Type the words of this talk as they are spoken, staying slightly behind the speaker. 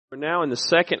We're now in the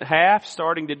second half,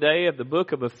 starting today, of the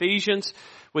book of Ephesians.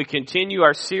 We continue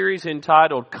our series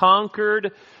entitled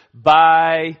Conquered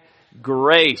by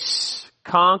Grace.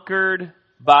 Conquered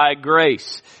by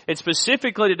Grace. And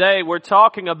specifically today, we're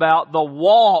talking about the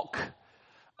walk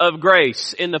of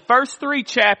grace. In the first 3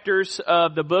 chapters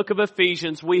of the book of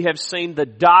Ephesians, we have seen the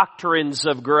doctrines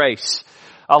of grace.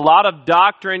 A lot of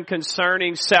doctrine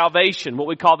concerning salvation, what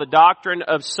we call the doctrine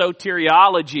of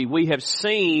soteriology, we have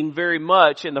seen very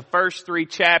much in the first 3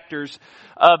 chapters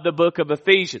of the book of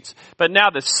Ephesians. But now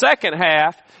the second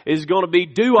half is going to be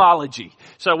duology.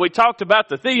 So we talked about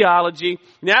the theology.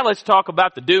 Now let's talk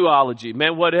about the duology.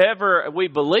 Man, whatever we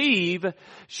believe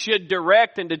should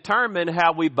direct and determine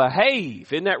how we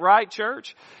behave. Isn't that right,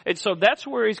 church? And so that's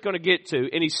where he's going to get to.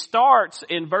 And he starts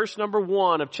in verse number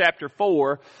 1 of chapter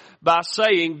 4 by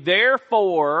saying,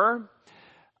 "Therefore,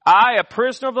 I, a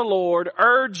prisoner of the Lord,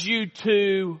 urge you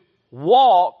to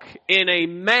walk in a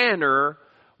manner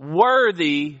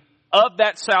worthy of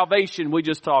that salvation we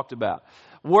just talked about.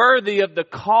 Worthy of the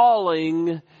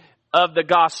calling of the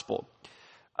gospel."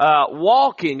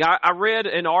 Walking. I read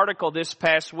an article this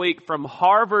past week from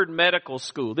Harvard Medical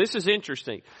School. This is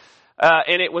interesting.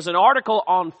 And it was an article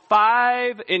on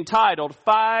entitled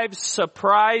 5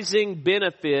 Surprising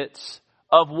Benefits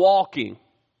of Walking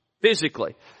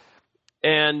physically.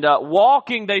 And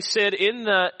walking, they said in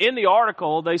the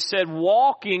article, they said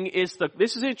walking is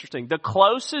this is interesting, the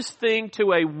closest thing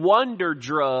to a wonder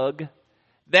drug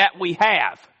that we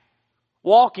have.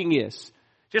 Walking is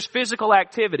just physical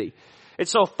activity. And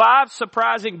so 5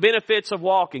 surprising benefits of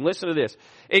walking. Listen to this.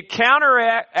 It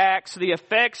counteracts the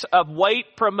effects of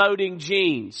weight-promoting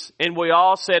genes. And we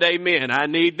all said, amen, I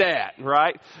need that,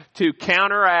 right? To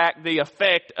counteract the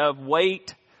effect of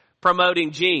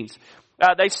weight-promoting genes.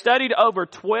 They studied over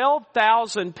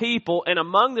 12,000 people, and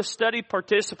among the study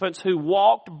participants who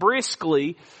walked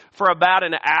briskly for about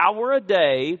an hour a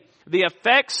day, the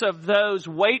effects of those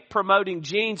weight-promoting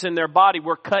genes in their body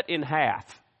were cut in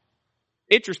half.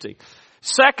 Interesting.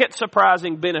 Second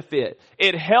surprising benefit,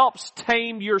 it helps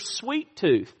tame your sweet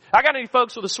tooth. I got any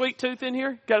folks with a sweet tooth in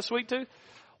here? Got a sweet tooth?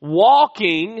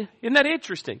 Walking, isn't that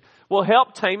interesting, will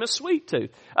help tame a sweet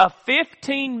tooth. A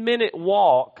 15-minute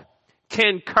walk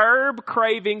can curb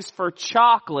cravings for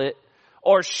chocolate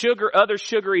or other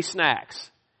sugary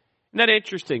snacks. Isn't that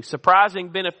interesting? Surprising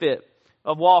benefit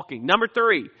of walking. Number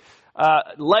 3,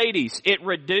 ladies, it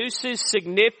reduces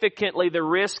significantly the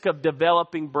risk of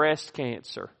developing breast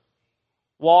cancer.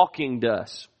 Walking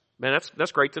does. Man,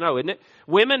 that's great to know, isn't it?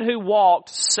 Women who walked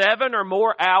 7 or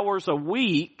more hours a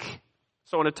week,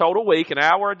 so in a total week, an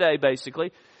hour a day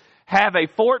basically, have a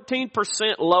 14%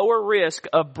 lower risk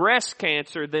of breast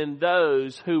cancer than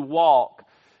those who walk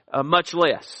much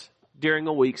less during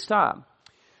a week's time.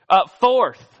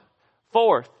 Fourth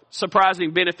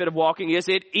surprising benefit of walking is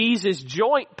it eases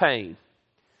joint pain.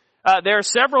 There are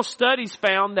several studies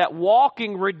found that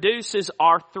walking reduces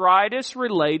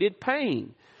arthritis-related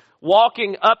pain.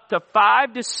 Walking up to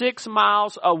 5 to 6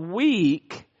 miles a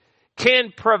week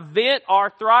can prevent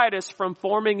arthritis from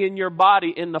forming in your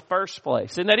body in the first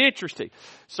place. Isn't that interesting?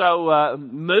 So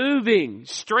moving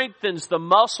strengthens the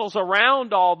muscles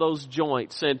around all those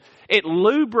joints, and it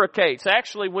lubricates.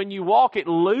 Actually, when you walk, it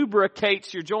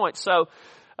lubricates your joints. So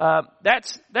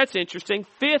that's interesting.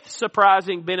 5th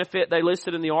surprising benefit they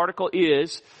listed in the article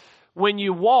is when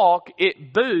you walk,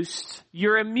 it boosts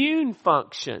your immune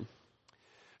function.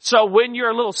 So when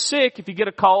you're a little sick, if you get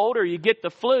a cold or you get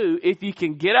the flu, if you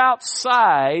can get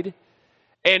outside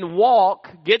and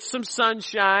walk, get some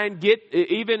sunshine,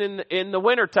 even in the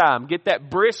wintertime, get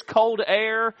that brisk cold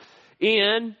air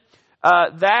in,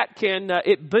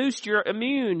 it boosts your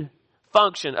immune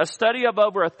function. A study of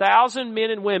over 1,000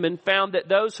 men and women found that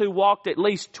those who walked at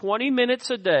least 20 minutes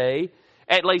a day,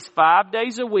 at least 5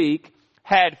 days a week,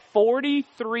 had 43%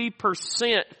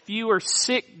 fewer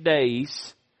sick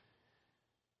days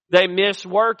they missed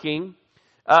working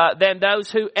than those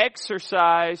who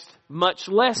exercised much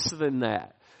less than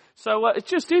that. So it's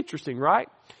just interesting, right?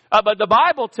 But the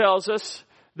Bible tells us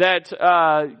that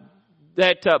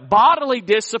bodily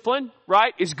discipline,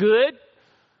 right, is good.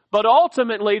 But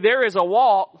ultimately, there is a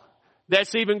walk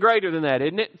that's even greater than that,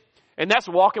 isn't it? And that's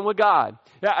walking with God.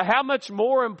 Now, how much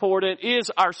more important is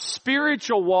our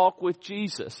spiritual walk with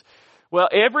Jesus? Well,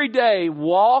 every day,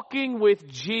 walking with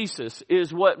Jesus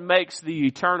is what makes the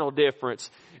eternal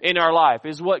difference in our life,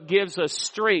 is what gives us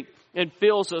strength and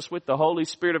fills us with the Holy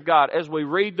Spirit of God. As we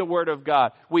read the Word of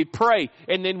God, we pray,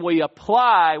 and then we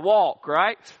walk,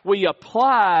 right? We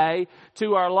apply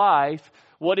to our life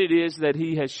what it is that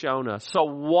He has shown us. So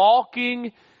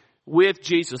walking with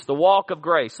Jesus, the walk of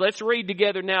grace. Let's read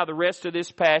together now the rest of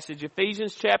this passage,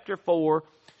 Ephesians chapter 4,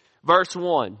 verse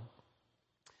 1.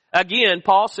 Again,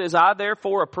 Paul says, I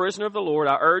therefore, a prisoner of the Lord,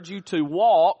 I urge you to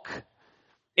walk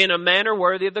in a manner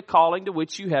worthy of the calling to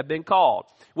which you have been called,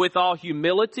 with all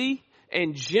humility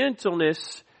and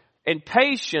gentleness and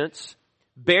patience,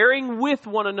 bearing with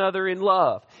one another in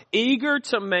love, eager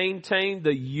to maintain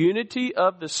the unity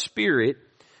of the Spirit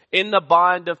in the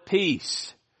bond of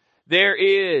peace. There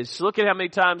is, look at how many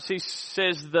times he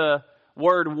says the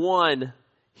word one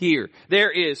here.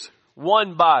 There is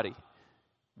one body,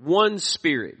 one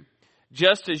Spirit,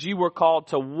 just as you were called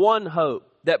to one hope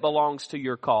that belongs to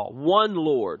your call. One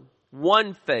Lord,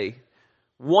 one faith,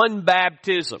 one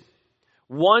baptism,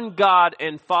 one God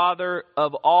and Father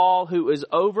of all, who is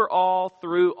over all,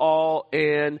 through all,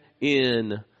 and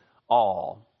in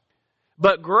all.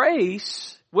 But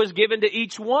grace was given to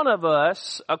each one of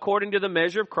us according to the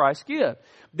measure of Christ's gift.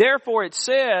 Therefore it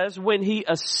says, when he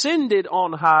ascended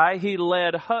on high, he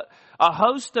led a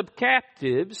host of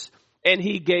captives, and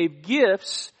he gave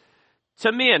gifts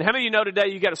to men. How many of you know today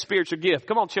you got a spiritual gift?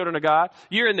 Come on, children of God.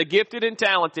 You're in the gifted and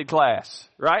talented class,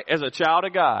 right? As a child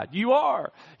of God. You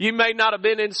are. You may not have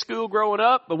been in school growing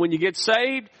up, but when you get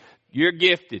saved, you're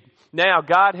gifted. Now,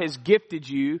 God has gifted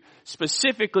you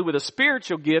specifically with a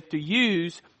spiritual gift to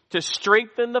use to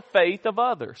strengthen the faith of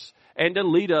others and to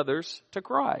lead others to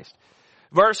Christ.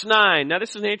 Verse 9. Now,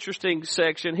 this is an interesting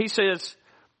section. He says,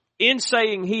 in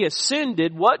saying he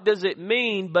ascended, what does it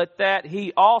mean but that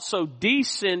he also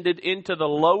descended into the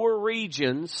lower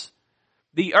regions,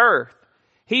 the earth?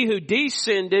 He who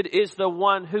descended is the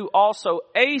one who also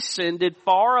ascended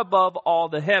far above all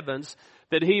the heavens,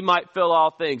 that he might fill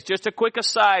all things. Just a quick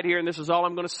aside here, and this is all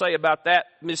I'm going to say about that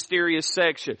mysterious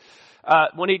section.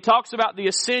 When he talks about the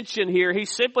ascension here,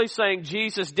 he's simply saying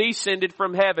Jesus descended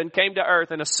from heaven, came to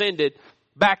earth, and ascended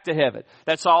back to heaven.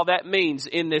 That's all that means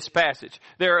in this passage.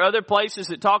 There are other places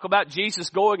that talk about Jesus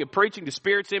going and preaching to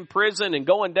spirits in prison and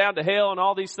going down to hell and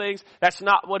all these things. That's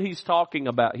not what he's talking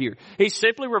about here. He's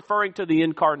simply referring to the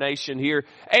incarnation here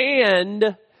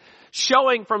and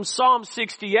showing from Psalm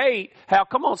 68 how,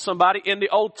 come on somebody, in the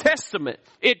Old Testament,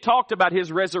 it talked about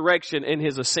his resurrection and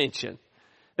his ascension.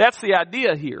 That's the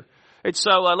idea here. And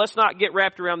so let's not get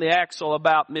wrapped around the axle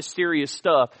about mysterious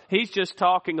stuff. He's just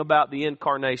talking about the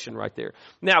incarnation right there.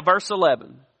 Now, verse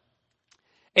 11.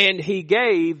 And he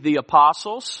gave the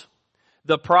apostles,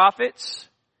 the prophets,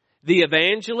 the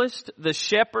evangelists, the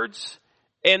shepherds,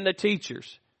 and the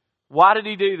teachers. Why did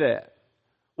he do that?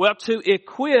 Well, to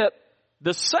equip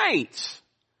the saints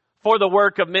for the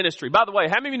work of ministry. By the way,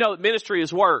 how many of you know that ministry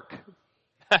is work?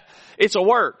 It's a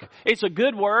work. It's a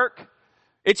good work.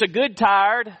 It's a good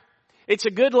tired. It's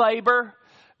a good labor,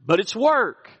 but it's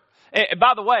work. And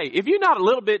by the way, if you're not a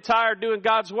little bit tired doing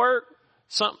God's work,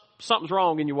 something's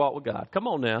wrong in your walk with God. Come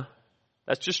on now.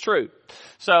 That's just true.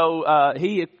 So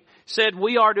he said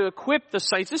we are to equip the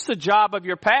saints. This is the job of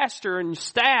your pastor and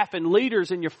staff and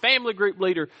leaders and your family group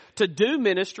leader to do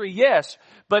ministry, yes,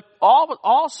 but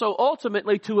also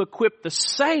ultimately to equip the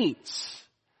saints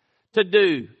to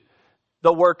do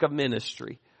the work of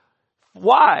ministry.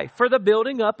 Why? For the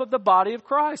building up of the body of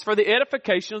Christ, for the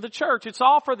edification of the church. It's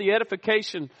all for the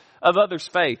edification of others'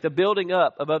 faith, the building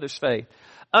up of others' faith.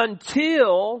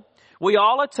 Until we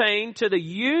all attain to the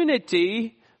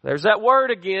unity, there's that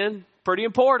word again, pretty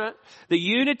important, the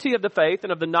unity of the faith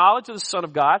and of the knowledge of the Son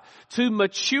of God, to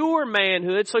mature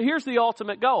manhood. So here's the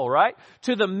ultimate goal, right?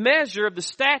 To the measure of the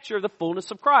stature of the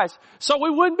fullness of Christ. So we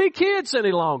wouldn't be kids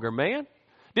any longer, man.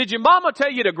 Did your mama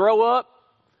tell you to grow up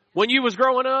when you was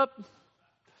growing up?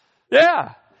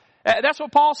 Yeah. That's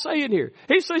what Paul's saying here.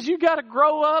 He says you got to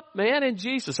grow up, man, in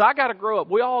Jesus. I got to grow up.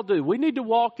 We all do. We need to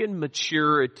walk in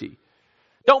maturity.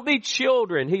 Don't be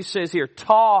children, he says here,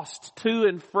 tossed to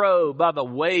and fro by the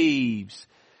waves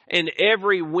and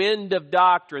every wind of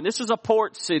doctrine. This is a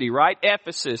port city, right?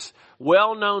 Ephesus,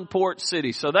 well-known port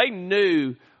city. So they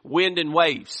knew wind and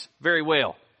waves very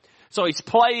well. So he's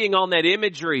playing on that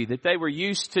imagery that they were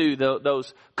used to,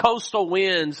 those coastal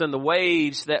winds and the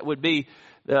waves that would be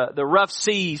the rough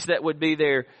seas that would be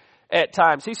there at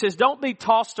times. He says, don't be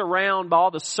tossed around by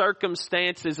all the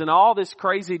circumstances and all this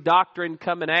crazy doctrine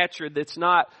coming at you that's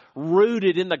not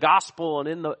rooted in the gospel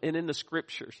and in the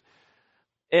scriptures.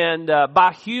 And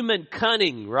by human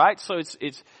cunning, right? So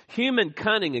it's human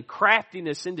cunning and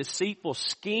craftiness and deceitful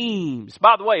schemes.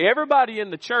 By the way, everybody in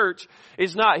the church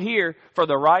is not here for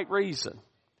the right reason.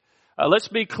 Let's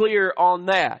be clear on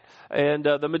that. And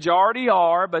the majority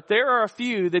are, but there are a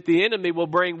few that the enemy will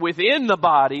bring within the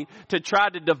body to try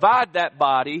to divide that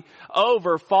body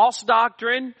over false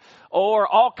doctrine or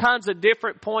all kinds of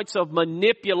different points of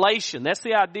manipulation. That's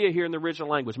the idea here in the original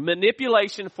language.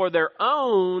 Manipulation for their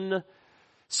own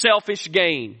selfish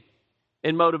gain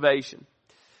and motivation.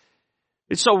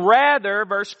 And so rather,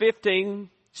 verse 15,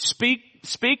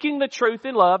 speaking the truth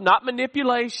in love, not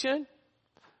manipulation,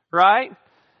 right?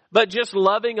 But just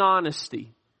loving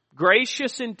honesty,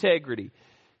 gracious integrity,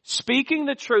 speaking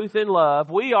the truth in love,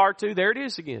 we are to, there it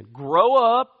is again, grow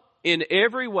up in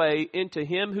every way into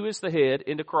Him who is the head,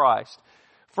 into Christ,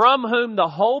 from whom the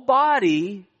whole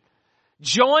body,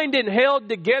 joined and held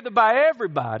together by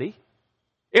everybody.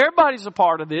 Everybody's a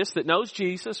part of this that knows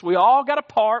Jesus. We all got a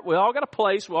part. We all got a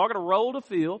place. We all got a role to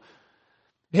fill.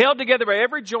 Held together by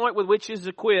every joint with which is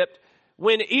equipped.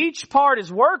 When each part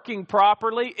is working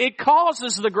properly, it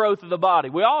causes the growth of the body.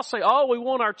 We all say, oh, we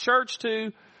want our church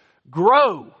to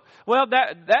grow. Well,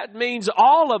 that means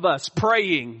all of us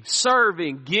praying,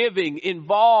 serving, giving,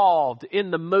 involved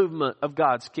in the movement of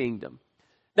God's kingdom.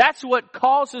 That's what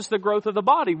causes the growth of the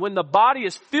body. When the body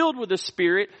is filled with the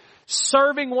Spirit,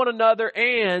 serving one another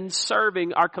and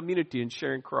serving our community and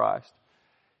sharing Christ.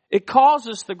 It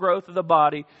causes the growth of the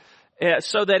body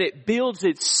so that it builds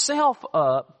itself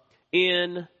up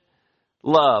in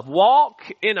love. Walk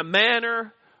in a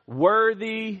manner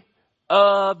worthy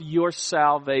of your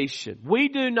salvation. We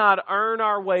do not earn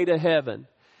our way to heaven.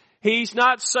 He's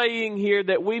not saying here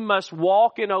that we must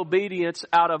walk in obedience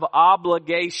out of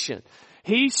obligation.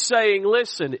 He's saying,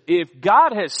 listen, if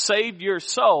God has saved your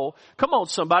soul, come on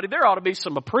somebody, there ought to be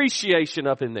some appreciation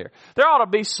up in there. There ought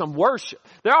to be some worship.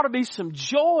 There ought to be some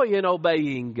joy in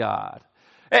obeying God.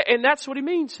 And that's what he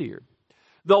means here.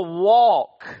 The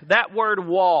walk, that word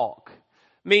walk,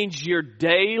 means your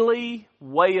daily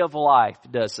way of life,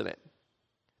 doesn't it?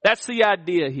 That's the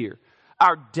idea here.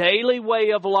 Our daily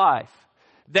way of life.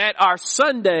 That our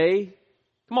Sunday,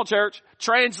 come on church,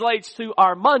 translates to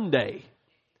our Monday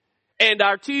and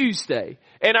our Tuesday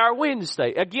and our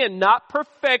Wednesday. Again, not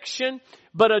perfection,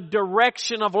 but a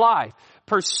direction of life.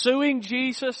 Pursuing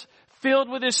Jesus, filled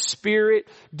with His Spirit,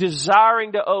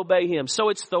 desiring to obey Him. So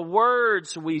it's the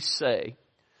words we say,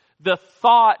 the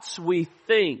thoughts we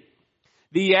think,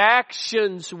 the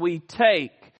actions we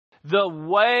take, the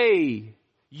way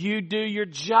you do your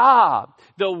job,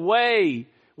 the way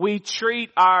we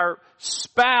treat our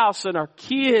spouse and our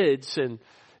kids, and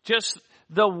just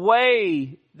the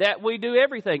way that we do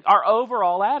everything, our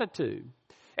overall attitude.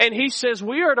 And he says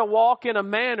we are to walk in a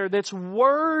manner that's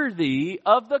worthy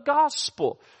of the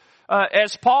gospel.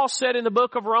 As Paul said in the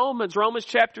book of Romans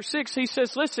chapter 6, he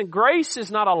says, listen, grace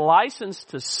is not a license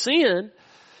to sin.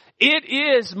 It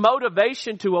is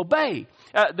motivation to obey.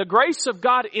 The grace of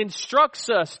God instructs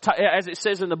us, as it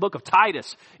says in the book of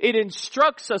Titus, it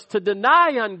instructs us to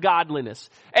deny ungodliness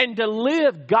and to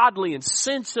live godly and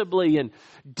sensibly and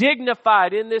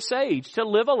dignified in this age, to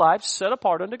live a life set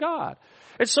apart unto God.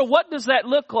 And so what does that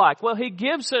look like? Well, he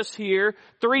gives us here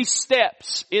 3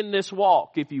 steps in this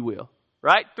walk, if you will.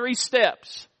 Right? 3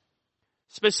 steps.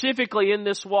 Specifically in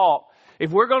this walk.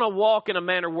 If we're going to walk in a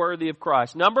manner worthy of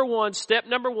Christ. Step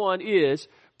number one is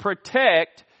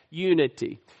protect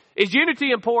unity. Is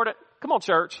unity important? Come on,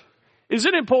 church. Is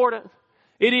it important?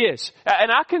 It is.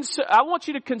 And I want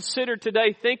you to consider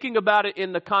today thinking about it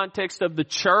in the context of the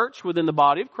church within the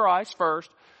body of Christ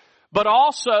first, but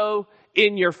also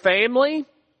in your family,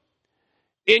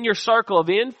 in your circle of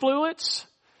influence.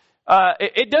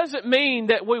 It doesn't mean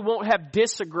that we won't have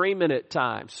disagreement at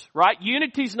times, right?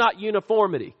 Unity's not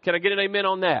uniformity. Can I get an amen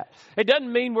on that? It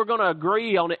doesn't mean we're going to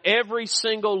agree on every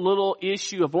single little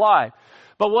issue of life.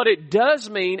 But what it does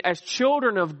mean as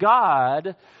children of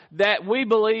God, that we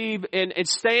believe and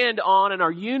stand on and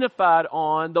are unified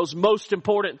on those most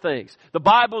important things. The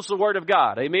Bible's the Word of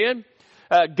God. Amen?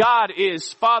 God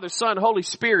is Father, Son, Holy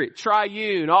Spirit,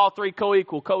 triune, all 3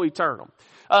 co-equal, co-eternal.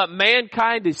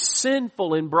 Mankind is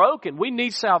sinful and broken. We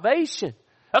need salvation.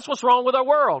 That's what's wrong with our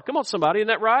world. Come on, somebody, isn't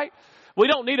that right? We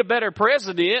don't need a better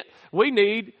president. We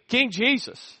need King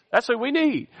Jesus. That's what we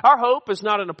need. Our hope is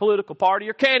not in a political party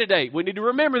or candidate. We need to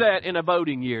remember that in a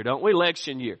voting year, don't we?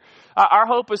 Election year. Our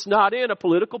hope is not in a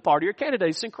political party or candidate.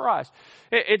 It's in Christ.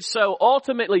 And so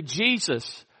ultimately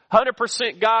Jesus,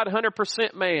 100% God,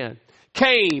 100% man,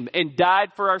 came and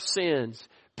died for our sins.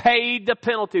 Paid the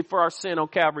penalty for our sin on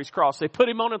Calvary's cross. They put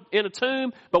him in a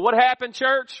tomb. But what happened,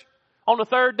 church? On the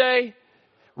 3rd day?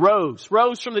 Rose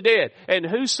from the dead. And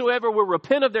whosoever will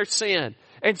repent of their sin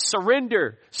and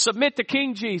surrender, submit to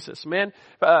King Jesus, man,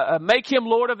 make Him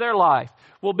Lord of their life,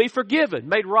 will be forgiven,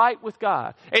 made right with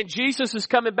God. And Jesus is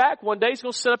coming back one day. He's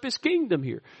going to set up His kingdom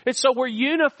here. And so we're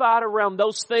unified around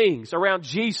those things, around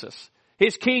Jesus,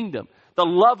 His kingdom, the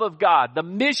love of God, the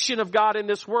mission of God in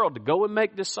this world, to go and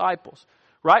make disciples.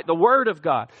 Right? The Word of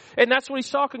God. And that's what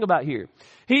He's talking about here.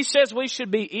 He says we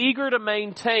should be eager to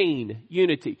maintain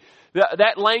unity.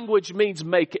 That language means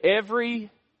make every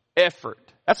effort.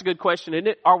 That's a good question, isn't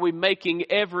it? Are we making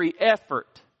every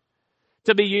effort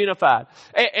to be unified?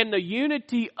 And the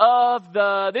unity of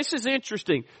this is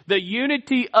interesting, the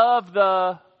unity of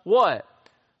the what?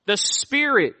 The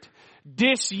Spirit.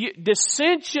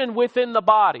 Dissension within the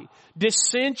body.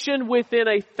 Dissension within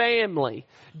a family.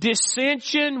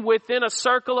 Dissension within a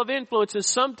circle of influences.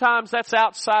 Sometimes that's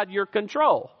outside your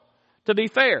control, to be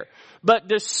fair. But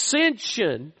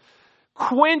dissension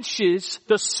quenches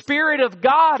the Spirit of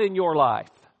God in your life.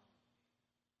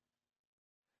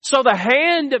 So the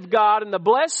hand of God and the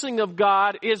blessing of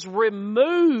God is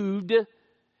removed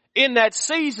in that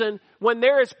season when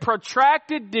there is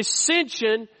protracted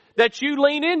dissension that you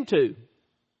lean into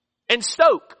and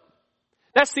stoke.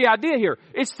 That's the idea here.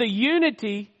 It's the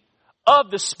unity of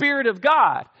the Spirit of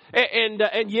God.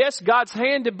 And yes, God's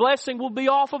hand and blessing will be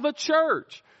off of a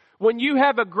church. When you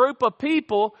have a group of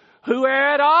people who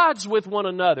are at odds with one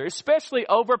another, especially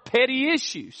over petty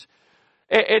issues.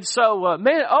 And so,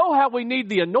 man, oh, how we need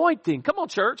the anointing. Come on,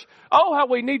 church. Oh, how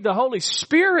we need the Holy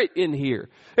Spirit in here.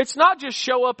 It's not just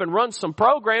show up and run some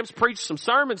programs, preach some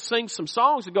sermons, sing some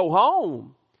songs, and go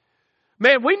home.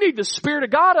 Man, we need the Spirit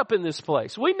of God up in this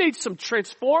place. We need some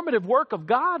transformative work of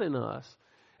God in us.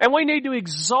 And we need to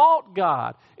exalt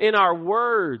God in our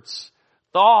words,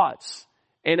 thoughts,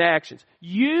 and actions.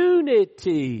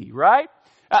 Unity, right?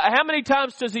 How many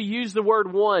times does He use the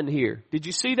word one here? Did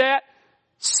you see that?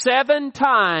 7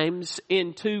 times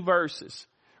in 2 verses.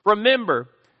 Remember,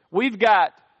 we've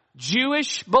got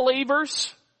Jewish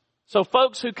believers, so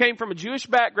folks who came from a Jewish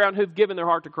background who've given their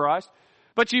heart to Christ.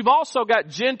 But you've also got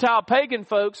Gentile pagan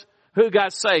folks who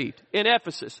got saved in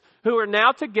Ephesus, who are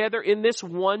now together in this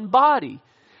one body.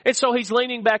 And so He's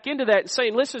leaning back into that and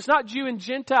saying, listen, it's not Jew and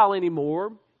Gentile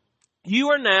anymore.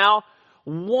 You are now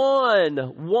one.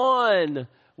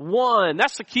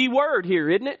 That's the key word here,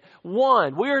 isn't it?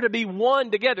 One. We are to be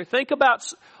one together. Think about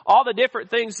all the different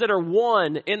things that are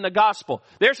one in the gospel.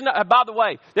 By the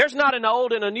way, there's not an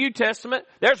Old and a New Testament.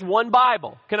 There's one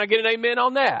Bible. Can I get an amen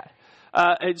on that?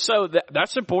 And so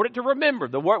that's important to remember.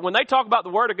 When they talk about the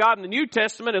Word of God in the New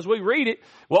Testament, as we read it,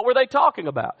 what were they talking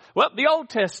about? Well, the Old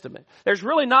Testament. There's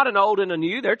really not an Old and a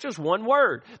New. There's just one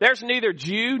word. There's neither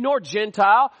Jew nor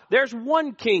Gentile. There's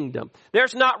one kingdom.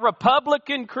 There's not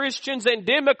Republican Christians and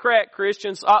Democrat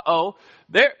Christians.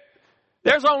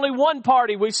 There's only one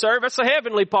party we serve. It's a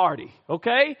heavenly party.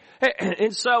 Okay?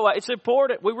 And so it's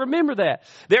important we remember that.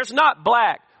 There's not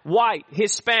black, white,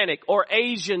 Hispanic, or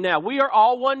Asian now. We are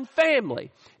all one family.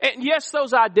 And yes,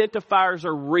 those identifiers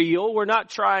are real. We're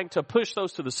not trying to push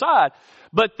those to the side.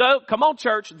 But come on,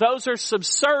 church, those are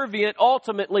subservient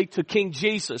ultimately to King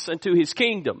Jesus and to His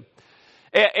kingdom.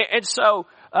 And so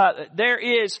there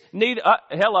is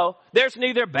there's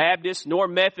neither Baptist, nor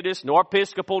Methodist, nor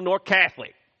Episcopal, nor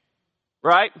Catholic,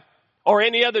 right? Or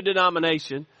any other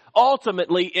denomination.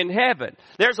 Ultimately in heaven.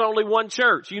 There's only one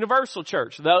church, universal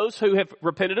church. Those who have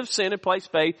repented of sin and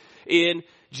placed faith in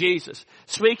Jesus.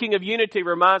 Speaking of unity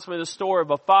reminds me of the story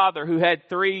of a father who had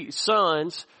 3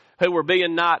 sons who were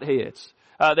being knotheads.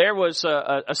 There was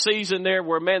a season there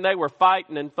where, man, they were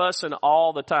fighting and fussing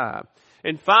all the time.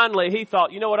 And finally he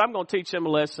thought, you know what, I'm going to teach them a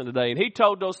lesson today. And he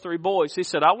told those 3 boys, he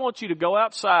said, I want you to go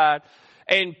outside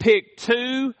and pick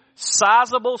 2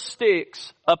 sizable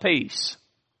sticks apiece.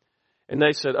 And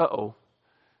they said, uh-oh,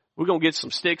 we're going to get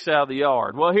some sticks out of the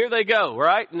yard. Well, here they go,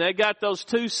 right? And they got those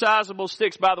 2 sizable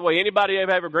sticks. By the way, anybody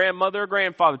ever have a grandmother or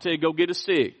grandfather tell you, go get a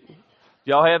stick?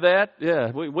 Y'all have that?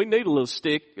 Yeah, we need a little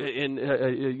stick in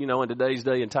today's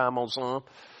day and time on some.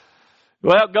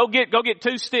 Well, go get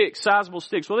 2 sticks, sizable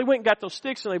sticks. Well, they went and got those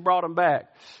sticks and they brought them back.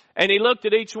 And he looked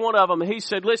at each one of them and he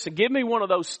said, listen, give me one of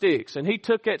those sticks. And he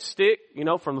took that stick,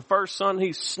 from the first son,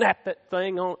 he snapped that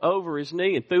thing over his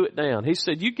knee and threw it down. He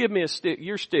said, you give me a stick,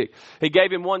 your stick. He gave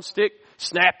him one stick,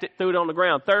 snapped it, threw it on the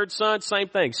ground. Third son, same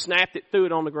thing, snapped it, threw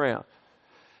it on the ground.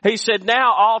 He said,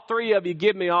 now all 3 of you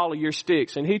give me all of your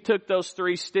sticks. And he took those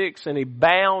 3 sticks and he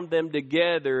bound them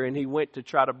together and he went to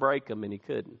try to break them and he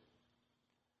couldn't.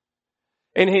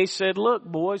 And he said, look,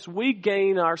 boys, we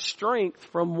gain our strength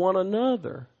from one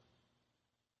another.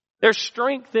 There's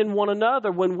strength in one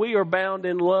another when we are bound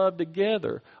in love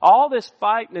together. All this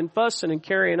fighting and fussing and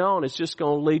carrying on is just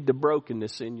going to lead to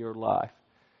brokenness in your life.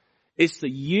 It's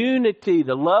the unity,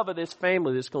 the love of this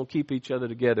family that's going to keep each other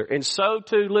together. And so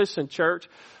too, listen, church,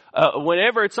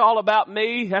 whenever it's all about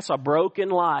me, that's a broken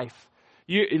life.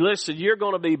 Listen, you're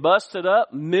going to be busted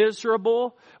up,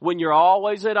 miserable when you're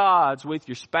always at odds with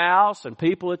your spouse and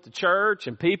people at the church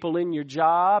and people in your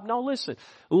job. No, listen,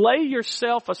 lay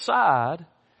yourself aside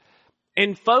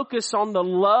and focus on the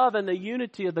love and the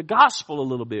unity of the gospel a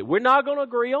little bit. We're not going to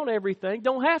agree on everything.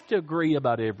 Don't have to agree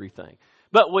about everything.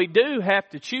 But we do have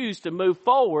to choose to move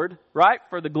forward, right,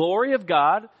 for the glory of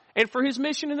God and for His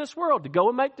mission in this world, to go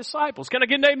and make disciples. Can I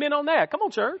get an amen on that? Come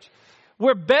on, church.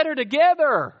 We're better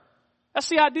together. That's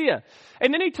the idea.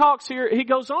 And then he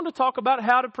goes on to talk about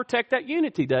how to protect that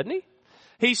unity, doesn't he?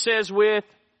 He says with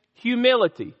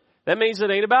humility. That means it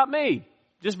ain't about me.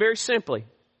 Just very simply.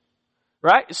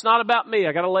 Right? It's not about me.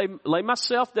 I got to lay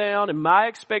myself down and my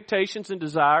expectations and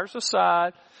desires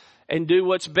aside and do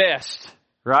what's best.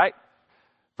 Right?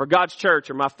 For God's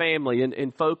church or my family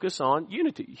and focus on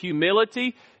unity.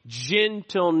 Humility,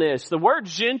 gentleness. The word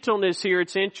gentleness here,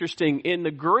 it's interesting. In the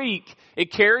Greek,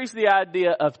 it carries the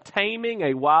idea of taming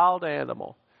a wild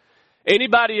animal.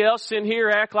 Anybody else in here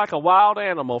act like a wild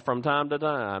animal from time to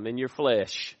time in your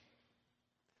flesh?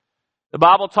 The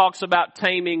Bible talks about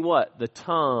taming what? The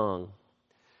tongue.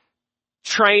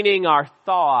 Training our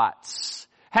thoughts.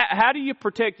 How do you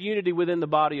protect unity within the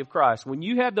body of Christ? When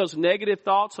you have those negative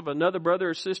thoughts of another brother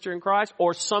or sister in Christ,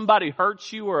 or somebody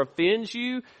hurts you or offends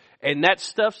you, and that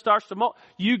stuff starts to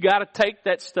you got to take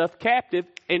that stuff captive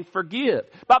and forgive.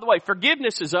 By the way,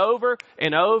 forgiveness is over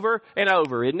and over and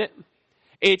over, isn't it?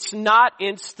 It's not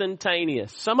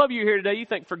instantaneous. Some of you here today, you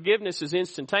think forgiveness is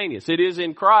instantaneous. It is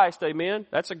in Christ, amen?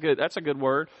 That's a good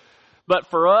word. But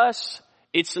for us,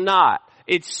 it's not.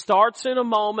 It starts in a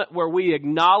moment where we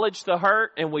acknowledge the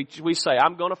hurt and we say,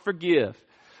 I'm going to forgive.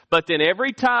 But then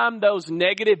every time those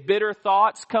negative, bitter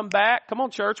thoughts come back, come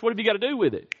on, church, what have you got to do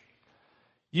with it?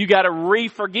 You got to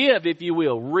re-forgive, if you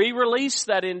will. Re-release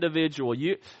that individual.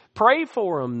 You pray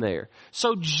for them there.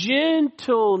 So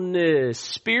gentleness,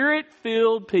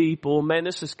 Spirit-filled people. Man,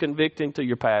 this is convicting to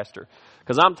your pastor,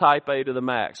 because I'm type A to the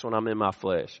max when I'm in my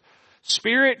flesh.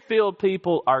 Spirit-filled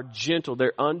people are gentle.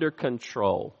 They're under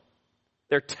control.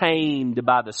 They're tamed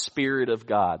by the Spirit of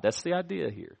God. That's the idea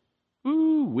here.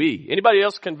 Ooh-wee. Anybody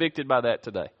else convicted by that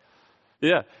today?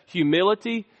 Yeah.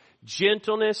 Humility,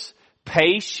 gentleness,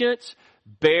 patience,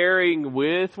 bearing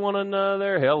with one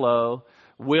another. Hello.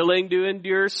 Willing to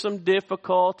endure some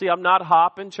difficulty. I'm not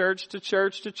hopping church to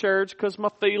church to church because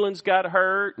my feelings got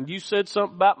hurt and you said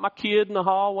something about my kid in the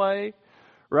hallway.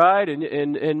 Right?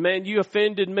 And man, you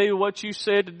offended me with what you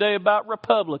said today about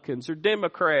Republicans or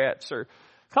Democrats or...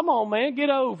 Come on, man, get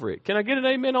over it. Can I get an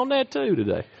amen on that too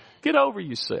today? Get over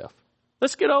yourself.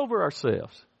 Let's get over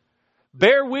ourselves.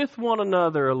 Bear with one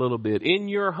another a little bit. In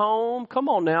your home, come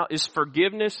on now, is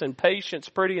forgiveness and patience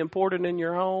pretty important in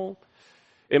your home?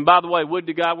 And by the way, would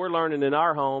to God, we're learning in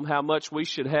our home how much we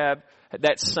should have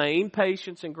that same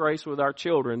patience and grace with our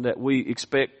children that we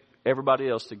expect everybody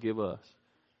else to give us.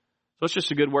 So it's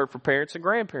just a good word for parents and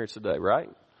grandparents today, right?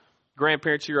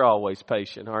 Grandparents, you're always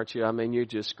patient, aren't you? I mean, you're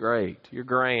just great. You're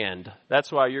grand.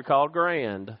 That's why you're called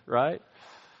grand, right?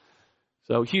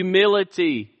 So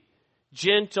humility,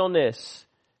 gentleness,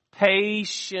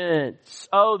 patience.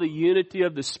 Oh, the unity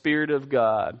of the Spirit of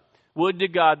God. Would to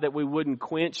God that we wouldn't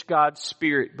quench God's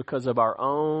Spirit because of our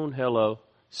own,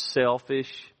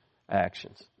 selfish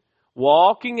actions.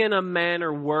 Walking in a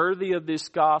manner worthy of this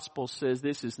gospel says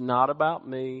this is not about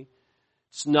me.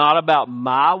 It's not about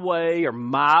my way or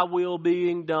my will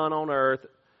being done on earth,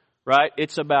 right?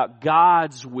 It's about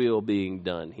God's will being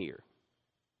done here.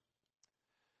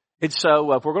 And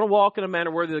so if we're going to walk in a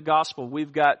manner worthy of the gospel,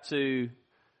 we've got to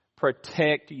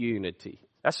protect unity.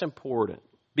 That's important.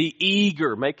 Be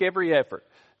eager. Make every effort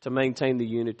to maintain the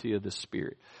unity of the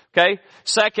Spirit. Okay?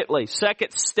 Secondly,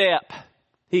 second step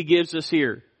he gives us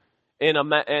here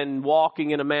in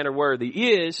walking in a manner worthy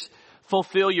is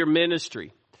fulfill your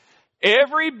ministry.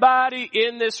 Everybody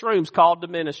in this room is called to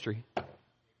ministry.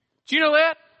 Do you know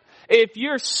that? If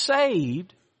you're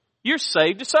saved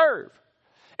to serve.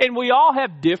 And we all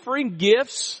have differing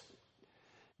gifts,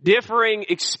 differing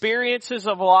experiences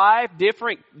of life,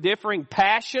 differing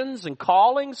passions and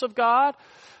callings of God.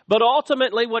 But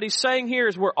ultimately what he's saying here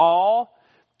is we're all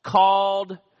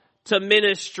called to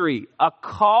ministry. A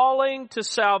calling to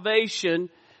salvation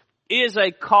is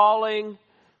a calling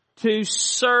to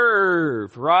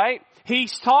serve, right? He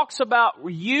talks about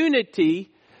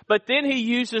unity, but then he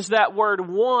uses that word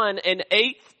one an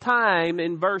eighth time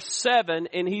in verse 7,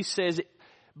 and he says,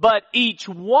 but each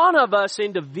one of us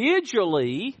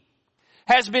individually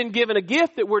has been given a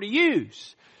gift that we're to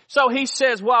use. So he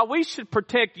says, while we should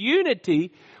protect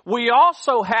unity, we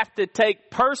also have to take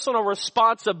personal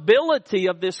responsibility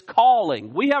of this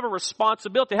calling. We have a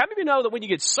responsibility. How many of you know that when you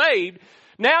get saved,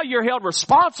 now you're held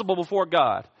responsible before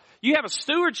God? You have a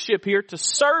stewardship here to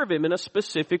serve Him in a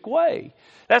specific way.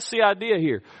 That's the idea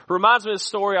here. Reminds me of the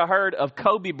story I heard of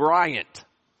Kobe Bryant.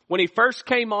 When he first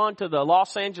came on to the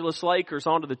Los Angeles Lakers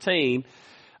onto the team,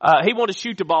 he wanted to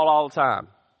shoot the ball all the time,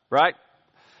 right?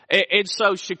 And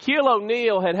so Shaquille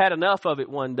O'Neal had enough of it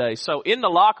one day. So in the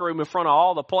locker room in front of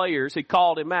all the players, he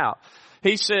called him out.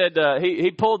 He said,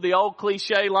 he pulled the old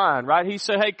cliche line, right? He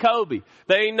said, hey, Kobe,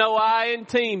 there ain't no I in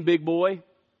team, big boy.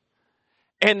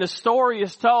 And the story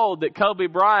is told that Kobe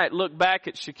Bryant looked back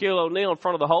at Shaquille O'Neal in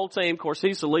front of the whole team. Of course,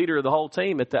 he's the leader of the whole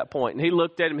team at that point. And he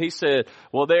looked at him, he said,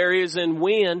 well, there is in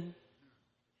win.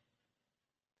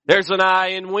 There's an I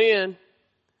in win.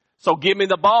 So give me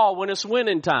the ball when it's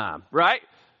winning time, right?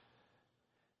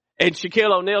 And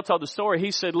Shaquille O'Neal told the story.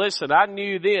 He said, listen, I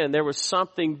knew then there was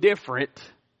something different.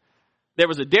 There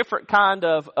was a different kind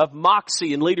of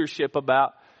moxie and leadership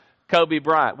about Kobe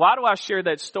Bryant. Why do I share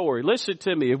that story? Listen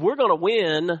to me. If we're going to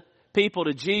win people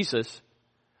to Jesus,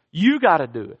 you got to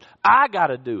do it. I got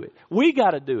to do it. We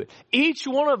got to do it. Each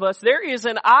one of us, there is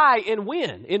an I in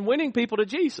winning people to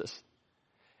Jesus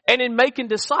and in making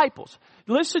disciples.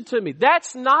 Listen to me.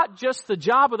 That's not just the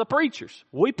job of the preachers.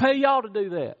 We pay y'all to do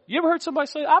that. You ever heard somebody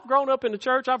say, I've grown up in the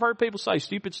church. I've heard people say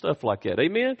stupid stuff like that.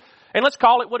 Amen. And let's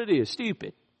call it what it is.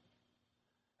 Stupid.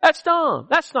 That's dumb.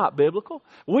 That's not biblical.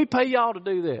 We pay y'all to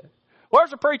do that.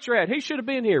 Where's the preacher at? He should have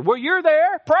been here. Well, you're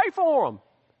there. Pray for him.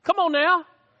 Come on now.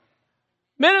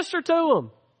 Minister to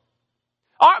him.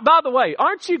 By the way,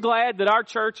 aren't you glad that our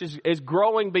church is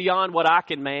growing beyond what I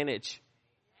can manage?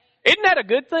 Isn't that a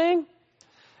good thing?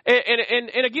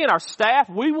 And again, our staff,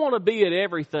 we want to be at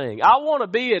everything. I want to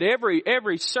be at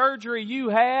every surgery you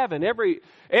have and every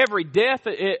death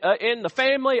in the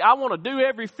family. I want to do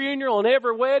every funeral and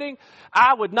every wedding.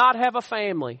 I would not have a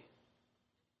family.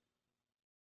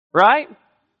 Right?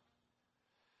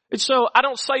 And so I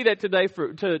don't say that today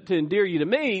to endear you to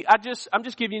me. I'm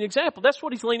just giving you an example. That's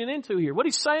what he's leaning into here. What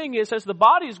he's saying is, as the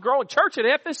body is growing, church at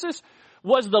Ephesus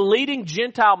was the leading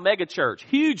Gentile megachurch.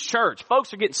 Huge church.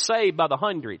 Folks are getting saved by the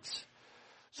hundreds.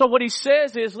 So what he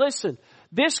says is, listen,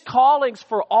 this calling's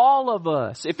for all of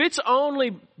us. If it's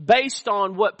only based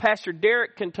on what Pastor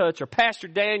Derek can touch, or Pastor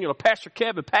Daniel, or Pastor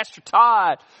Kevin, Pastor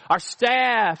Todd, our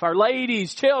staff, our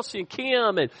ladies, Chelsea and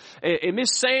Kim, and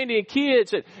Miss Sandy and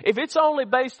kids, if it's only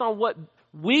based on what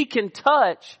we can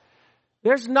touch,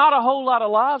 there's not a whole lot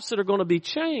of lives that are going to be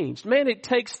changed. Man, it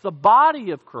takes the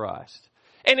body of Christ.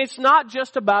 And it's not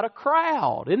just about a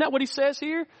crowd. Isn't that what he says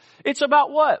here? It's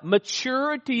about what?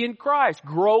 Maturity in Christ.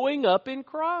 Growing up in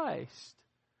Christ.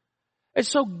 And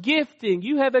so gifting.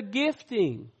 You have a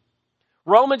gifting.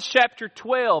 Romans chapter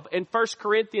 12 and 1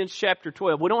 Corinthians chapter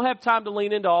 12. We don't have time to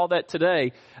lean into all that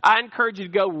today. I encourage you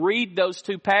to go read those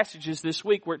two passages this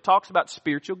week where it talks about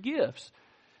spiritual gifts.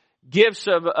 Gifts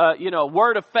of,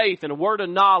 word of faith and a word of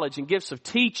knowledge, and gifts of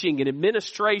teaching and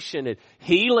administration and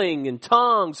healing and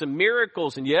tongues and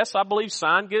miracles. And yes, I believe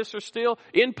sign gifts are still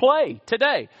in play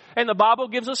today. And the Bible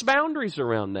gives us boundaries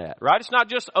around that, right? It's not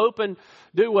just open,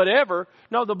 do whatever.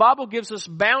 No, the Bible gives us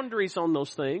boundaries on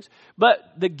those things. But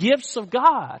the gifts of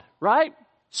God, right?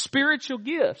 Spiritual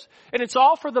gifts. And it's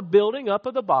all for the building up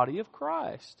of the body of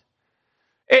Christ.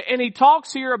 And he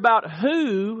talks here about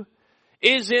who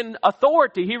is in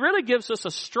authority. He really gives us a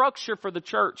structure for the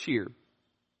church here.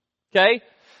 Okay?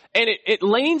 And it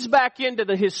leans back into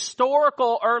the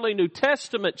historical early New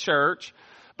Testament church,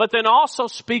 but then also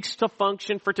speaks to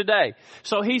function for today.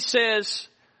 So he says,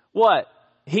 what?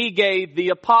 He gave the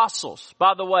apostles.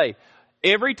 By the way,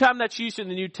 every time that's used in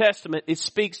the New Testament, it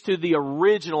speaks to the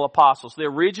original apostles, the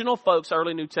original folks,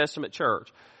 early New Testament church.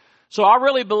 So I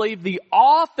really believe the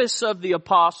office of the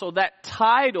apostle, that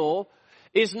title,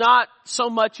 is not so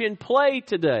much in play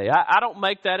today. I don't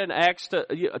make that an axe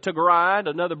to grind.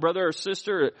 Another brother or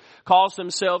sister that calls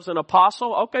themselves an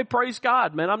apostle. Okay, praise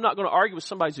God, man. I'm not going to argue with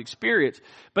somebody's experience.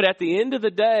 But at the end of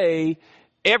the day,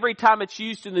 every time it's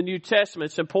used in the New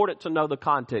Testament, it's important to know the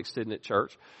context, isn't it,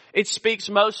 church? It speaks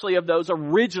mostly of those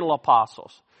original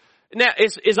apostles. Now,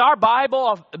 is our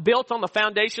Bible built on the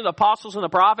foundation of the apostles and the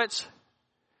prophets?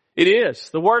 It is.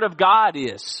 The Word of God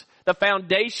is the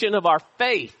foundation of our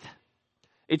faith.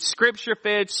 It's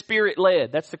Scripture-fed,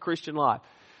 Spirit-led. That's the Christian life.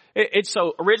 It's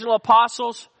so original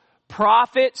apostles,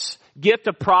 prophets, gift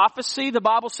of prophecy, the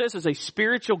Bible says, is a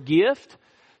spiritual gift.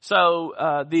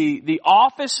 So the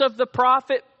office of the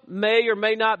prophet may or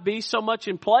may not be so much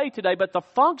in play today, but the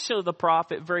function of the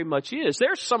prophet very much is.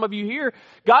 There's some of you here,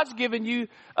 God's given you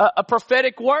a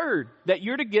prophetic word that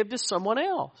you're to give to someone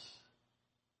else.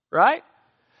 Right?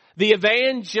 The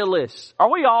evangelist. Are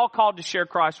we all called to share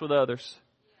Christ with others?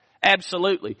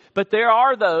 Absolutely. But there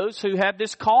are those who have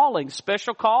this calling,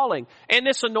 special calling, and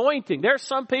this anointing. There are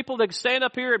some people that stand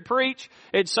up here and preach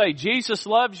and say, Jesus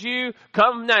loves you,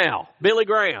 come now. Billy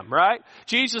Graham, right?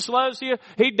 Jesus loves you,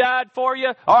 He died for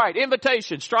you. All right,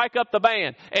 invitation, strike up the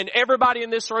band. And everybody in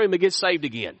this room gets saved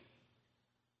again.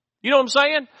 You know what I'm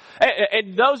saying?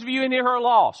 And those of you in here who are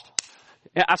lost,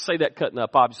 I say that cutting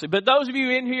up, obviously, but those of you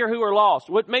in here who are lost,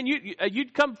 man,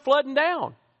 you'd come flooding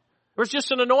down. There's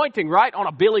just an anointing, right, on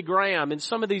a Billy Graham and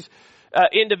some of these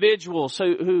individuals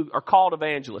who are called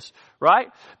evangelists, right?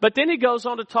 But then he goes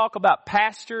on to talk about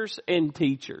pastors and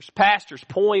teachers. Pastors,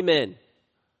 poimen,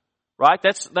 right?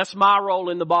 That's my role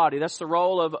in the body. That's the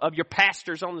role of your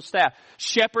pastors on the staff.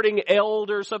 Shepherding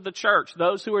elders of the church,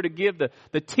 those who are to give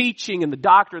the teaching and the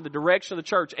doctrine, the direction of the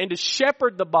church, and to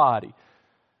shepherd the body.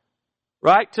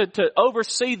 Right? To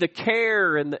oversee the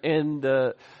care and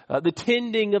the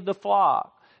tending of the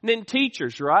flock. And then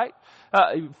teachers, right?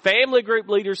 Family group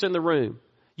leaders in the room.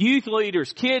 Youth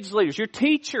leaders, kids leaders. Your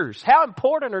teachers. How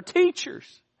important are teachers?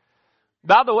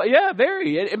 By the way, yeah,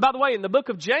 very. And by the way, in the book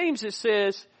of James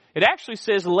it actually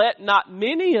says, let not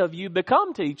many of you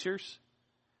become teachers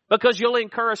because you'll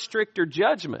incur a stricter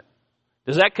judgment.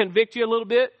 Does that convict you a little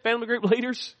bit? Family group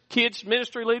leaders, kids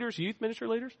ministry leaders, youth ministry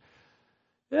leaders?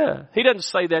 Yeah. He doesn't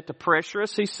say that to pressure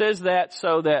us. He says that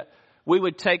so that we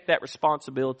would take that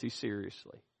responsibility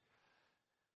seriously.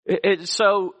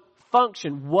 So,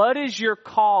 function. What is your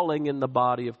calling in the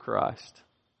body of Christ?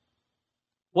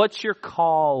 What's your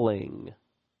calling?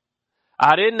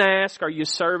 I didn't ask, are you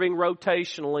serving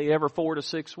rotationally every 4 to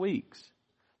 6 weeks?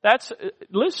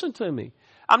 Listen to me.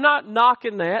 I'm not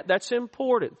knocking that. That's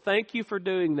important. Thank you for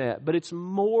doing that. But it's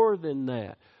more than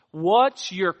that.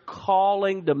 What's your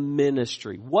calling to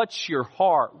ministry? What's your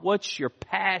heart? What's your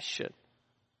passion?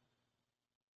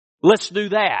 Let's do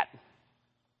that.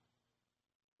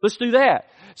 Let's do that.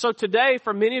 So today,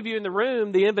 for many of you in the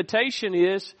room, the invitation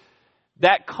is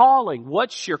that calling.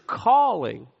 What's your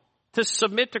calling? To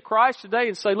submit to Christ today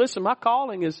and say, listen, my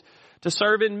calling is to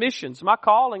serve in missions. My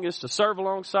calling is to serve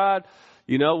alongside,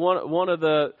 one of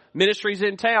the ministries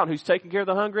in town who's taking care of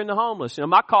the hungry and the homeless.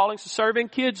 My calling is to serve in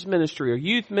kids ministry or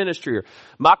youth ministry. Or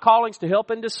my calling is to help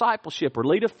in discipleship or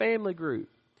lead a family group.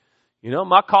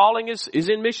 My calling is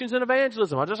in missions and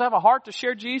evangelism. I just have a heart to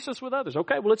share Jesus with others.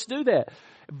 Okay, well, let's do that.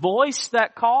 Voice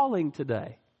that calling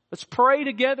today. Let's pray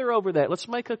together over that. Let's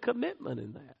make a commitment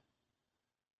in that.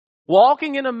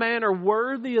 Walking in a manner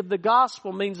worthy of the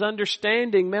gospel means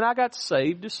understanding, man, I got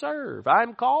saved to serve.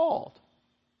 I'm called.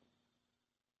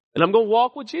 And I'm going to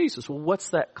walk with Jesus. Well, what's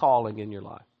that calling in your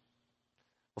life?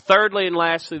 Well, thirdly and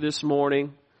lastly this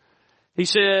morning, he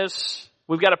says,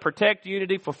 we've got to protect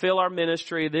unity, fulfill our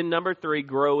ministry. Then number 3,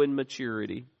 grow in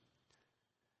maturity.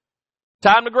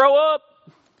 Time to grow up.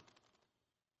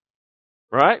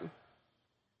 Right?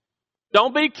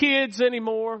 Don't be kids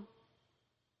anymore.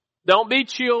 Don't be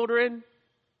children.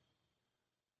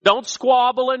 Don't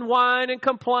squabble and whine and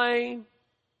complain.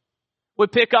 We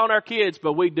pick on our kids,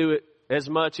 but we do it as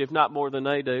much, if not more than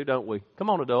they do, don't we? Come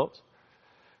on, adults.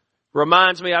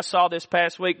 Reminds me, I saw this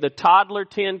past week, the toddler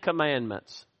 10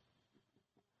 commandments.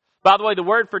 By the way, the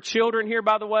word for children here,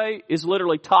 by the way, is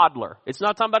literally toddler. It's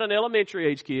not talking about an elementary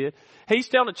age kid. He's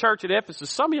telling the church at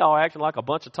Ephesus, some of y'all are acting like a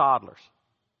bunch of toddlers.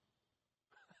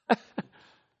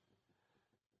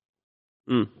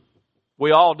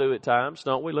 We all do at times,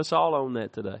 don't we? Let's all own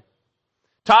that today.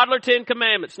 Toddler 10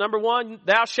 commandments. Number 1,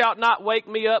 thou shalt not wake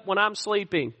me up when I'm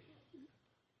sleeping.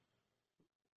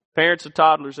 Parents of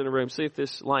toddlers in the room, see if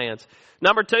this lands.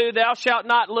 Number 2, thou shalt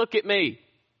not look at me.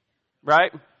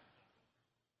 Right?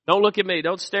 Don't look at me.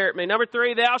 Don't stare at me. Number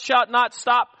 3, thou shalt not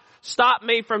stop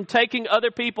me from taking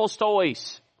other people's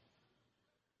toys.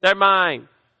 They're mine.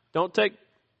 Don't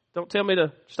tell me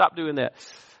to stop doing that.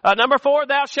 Number 4,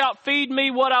 thou shalt feed me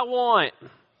what I want.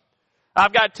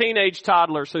 I've got teenage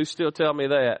toddlers who still tell me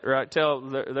that, right? Tell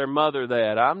their mother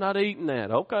that. I'm not eating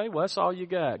that. Okay, well, that's all you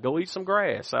got. Go eat some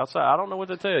grass outside. I don't know what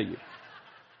to tell you.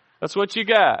 That's what you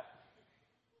got.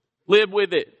 Live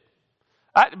with it.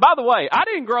 By the way, I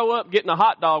didn't grow up getting a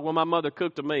hot dog when my mother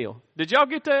cooked a meal. Did y'all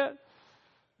get that?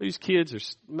 These kids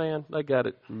are, man, they got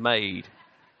it made.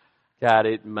 Got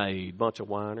it made. Bunch of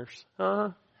whiners.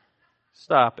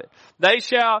 Stop it.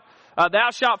 Thou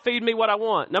shalt feed me what I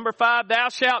want. Number 5, thou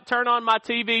shalt turn on my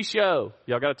TV show.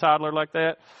 Y'all got a toddler like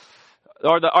that?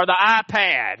 or the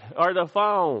iPad or the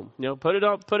phone. Put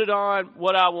it on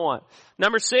what I want.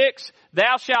 Number 6,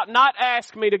 thou shalt not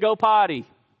ask me to go potty.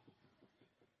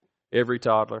 Every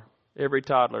toddler.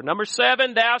 Number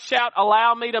 7, thou shalt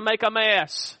allow me to make a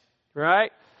mess.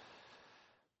 Right?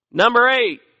 Number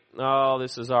 8, oh,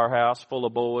 this is our house full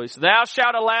of boys. Thou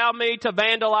shalt allow me to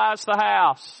vandalize the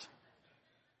house.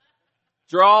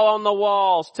 Draw on the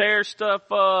walls, tear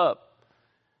stuff up.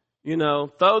 Throw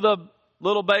the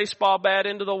little baseball bat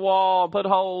into the wall, put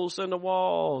holes in the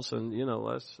walls, and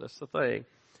that's the thing.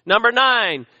 Number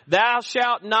 9, thou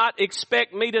shalt not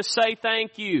expect me to say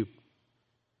thank you.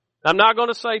 I'm not going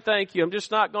to say thank you. I'm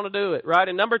just not going to do it, right?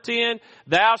 And number 10,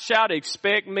 thou shalt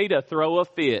expect me to throw a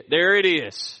fit. There it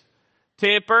is.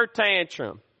 Temper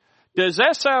tantrum. Does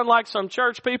that sound like some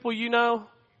church people you know?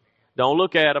 Don't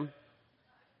look at them.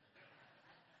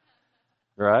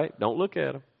 Right? Don't look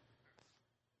at them.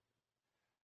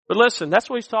 But listen, that's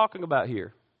what he's talking about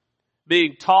here.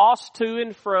 Being tossed to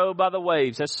and fro by the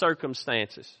waves. That's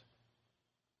circumstances.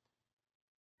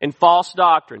 And false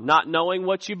doctrine. Not knowing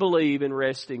what you believe and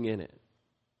resting in it.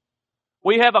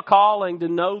 We have a calling to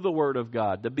know the Word of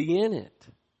God. To be in it.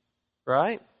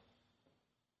 Right?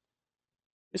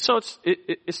 And so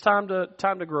it's time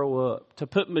to grow up. To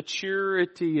put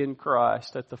maturity in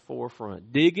Christ at the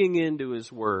forefront. Digging into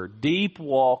His Word. Deep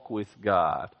walk with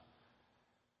God.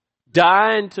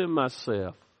 Dying to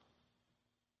myself.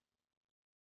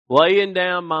 Laying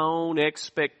down my own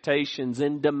expectations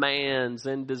and demands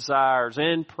and desires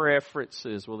and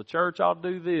preferences. Well, the church ought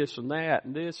to do this and that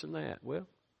and this and that. Well,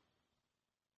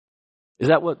 is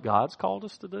that what God's called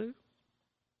us to do?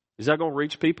 Is that going to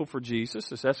reach people for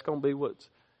Jesus? Is that going to be what's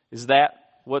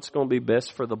going to be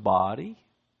best for the body?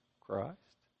 Christ.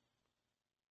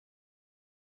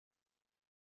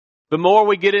 The more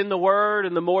we get in the Word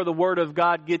and the more the Word of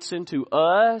God gets into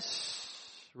us,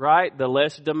 right, the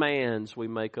less demands we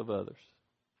make of others.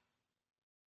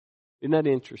 Isn't that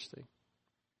interesting?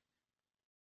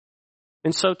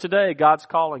 And so today, God's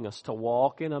calling us to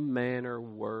walk in a manner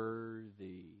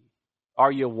worthy.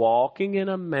 Are you walking in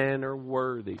a manner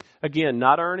worthy? Again,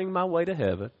 not earning my way to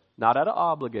heaven, not out of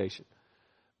obligation,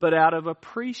 but out of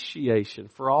appreciation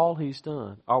for all He's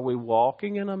done. Are we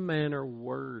walking in a manner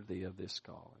worthy of this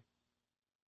calling?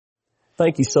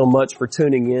 Thank you so much for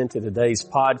tuning in to today's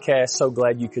podcast. So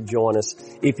glad you could join us.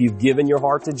 If you've given your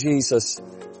heart to Jesus,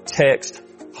 text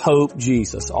Hope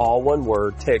Jesus, all one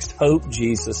word. Text Hope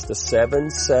Jesus to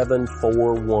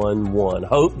 77411.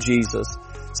 Hope Jesus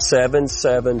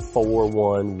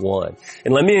 77411.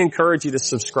 And let me encourage you to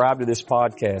subscribe to this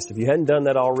podcast. If you hadn't done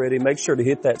that already, make sure to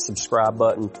hit that subscribe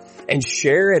button and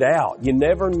share it out. You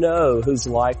never know whose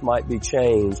life might be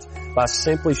changed by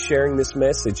simply sharing this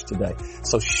message today.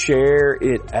 So share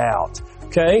it out.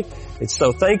 Okay? And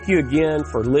so thank you again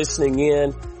for listening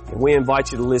in, and we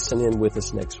invite you to listen in with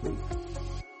us next week.